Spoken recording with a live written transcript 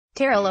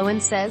Terrell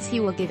Owens says he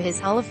will give his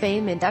Hall of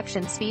Fame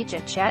induction speech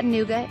at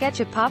Chattanooga. Get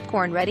your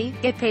popcorn ready,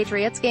 get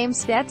Patriots game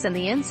stats and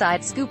the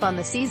inside scoop on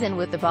the season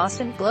with the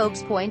Boston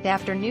Globe's Point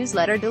After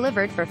newsletter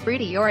delivered for free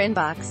to your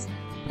inbox.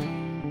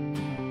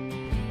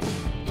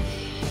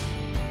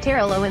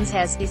 Terrell Owens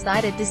has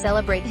decided to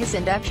celebrate his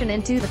induction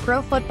into the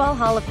Pro Football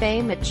Hall of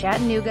Fame at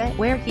Chattanooga,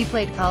 where he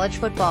played college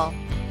football.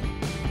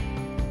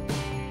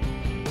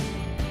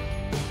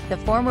 The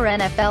former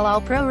NFL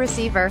All-Pro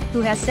receiver, who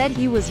has said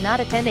he was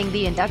not attending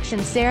the induction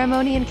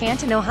ceremony in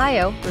Canton,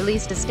 Ohio,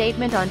 released a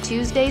statement on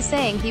Tuesday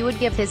saying he would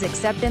give his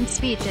acceptance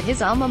speech at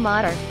his alma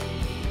mater.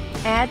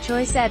 Ad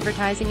choice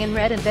advertising in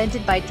red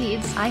invented by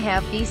Teeds. I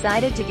have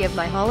decided to give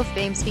my Hall of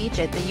Fame speech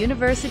at the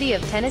University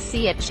of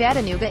Tennessee at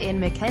Chattanooga in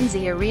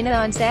McKenzie Arena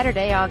on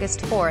Saturday,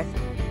 August 4th.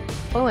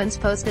 Owens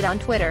posted on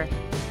Twitter.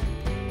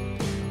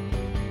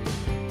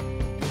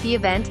 The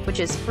event,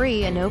 which is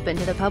free and open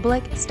to the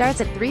public,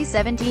 starts at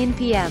 3:17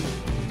 p.m.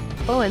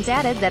 Owens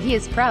added that he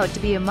is proud to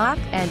be a Mock,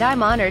 and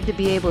I'm honored to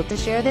be able to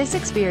share this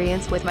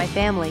experience with my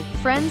family,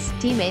 friends,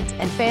 teammates,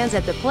 and fans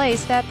at the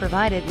place that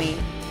provided me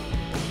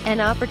an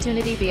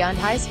opportunity beyond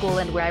high school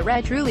and where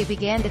I truly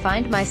began to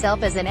find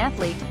myself as an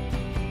athlete.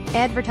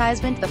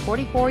 Advertisement. The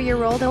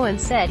 44-year-old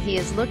Owens said he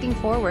is looking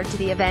forward to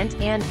the event,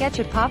 and get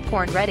your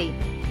popcorn ready.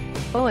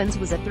 Owens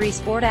was a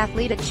three-sport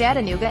athlete at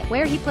Chattanooga,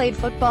 where he played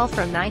football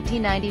from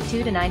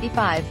 1992 to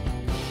 95.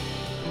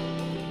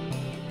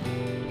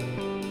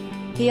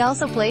 He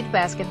also played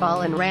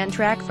basketball and ran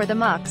track for the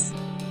Mocs.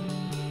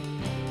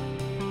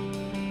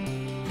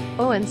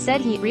 Owens said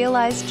he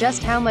realized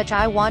just how much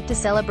I want to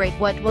celebrate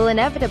what will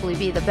inevitably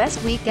be the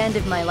best weekend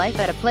of my life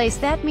at a place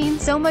that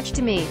means so much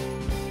to me.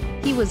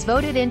 He was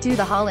voted into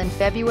the Hall in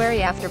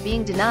February after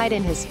being denied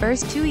in his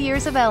first 2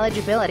 years of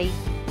eligibility.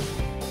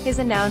 His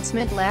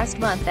announcement last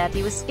month that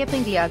he was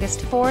skipping the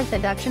August 4th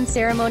induction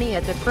ceremony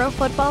at the Pro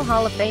Football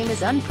Hall of Fame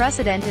is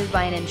unprecedented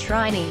by an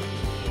enshrinee.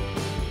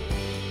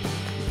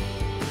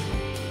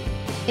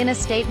 In a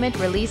statement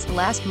released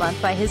last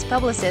month by his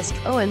publicist,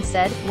 Owens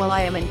said, "While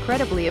I am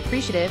incredibly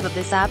appreciative of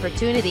this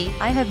opportunity,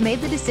 I have made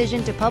the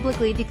decision to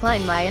publicly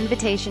decline my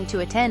invitation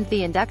to attend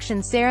the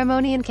induction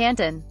ceremony in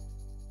Canton.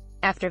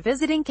 After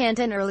visiting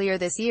Canton earlier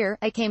this year,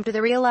 I came to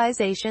the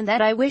realization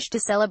that I wish to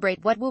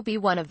celebrate what will be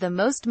one of the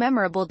most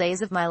memorable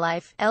days of my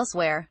life,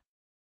 elsewhere."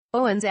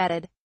 Owens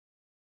added.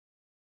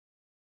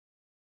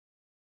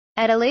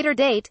 "At a later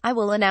date, I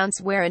will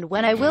announce where and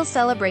when I will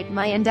celebrate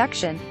my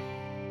induction."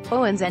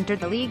 Owens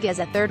entered the league as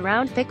a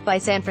third-round pick by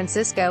San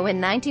Francisco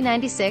in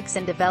 1996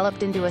 and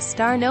developed into a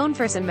star known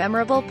for some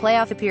memorable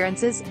playoff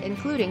appearances,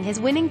 including his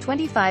winning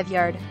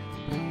 25-yard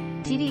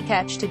TD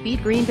catch to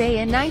beat Green Bay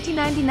in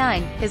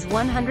 1999, his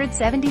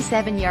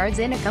 177 yards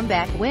in a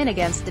comeback win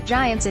against the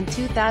Giants in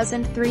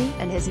 2003,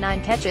 and his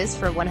 9 catches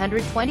for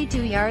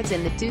 122 yards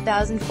in the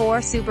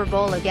 2004 Super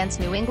Bowl against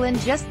New England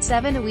just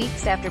 7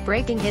 weeks after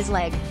breaking his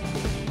leg.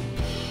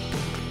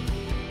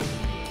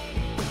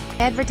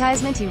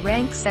 Advertisement. He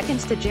ranks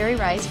second to Jerry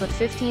Rice with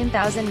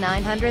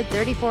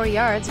 15,934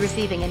 yards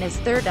receiving and is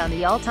third on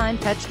the all-time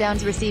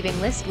touchdowns receiving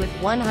list with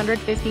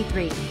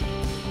 153.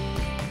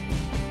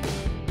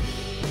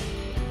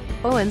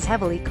 Owens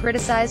heavily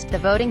criticized the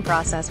voting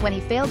process when he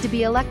failed to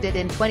be elected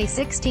in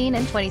 2016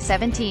 and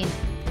 2017.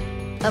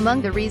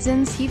 Among the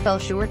reasons he fell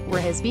short were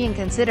his being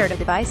considered a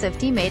divisive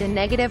teammate and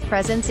negative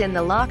presence in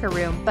the locker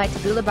room. By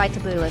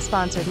Taboola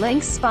Sponsored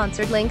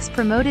links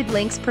Promoted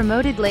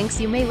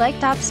links You may like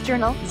Topps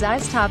Journal,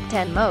 Zai's Top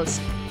 10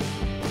 Most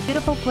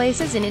Beautiful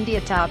Places in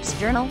India. Topps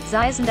Journal,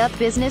 Zai's and Up.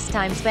 Business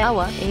Times.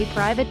 Bawa, a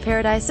private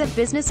paradise at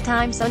Business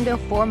Times. Undo.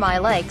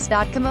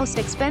 ForMyLikes.com. Most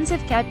expensive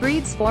cat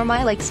breeds.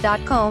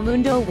 ForMyLikes.com.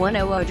 Undo.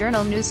 100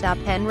 Journal News. Top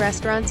 10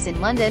 restaurants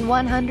in London.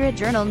 100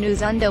 Journal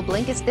News. Undo.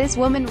 Blinkist. This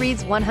woman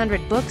reads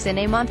 100 books in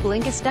a month.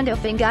 Blinkist. Undo.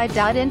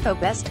 FinGuide.info.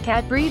 Best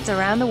cat breeds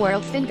around the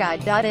world.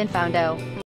 FinGuide.info. Undo.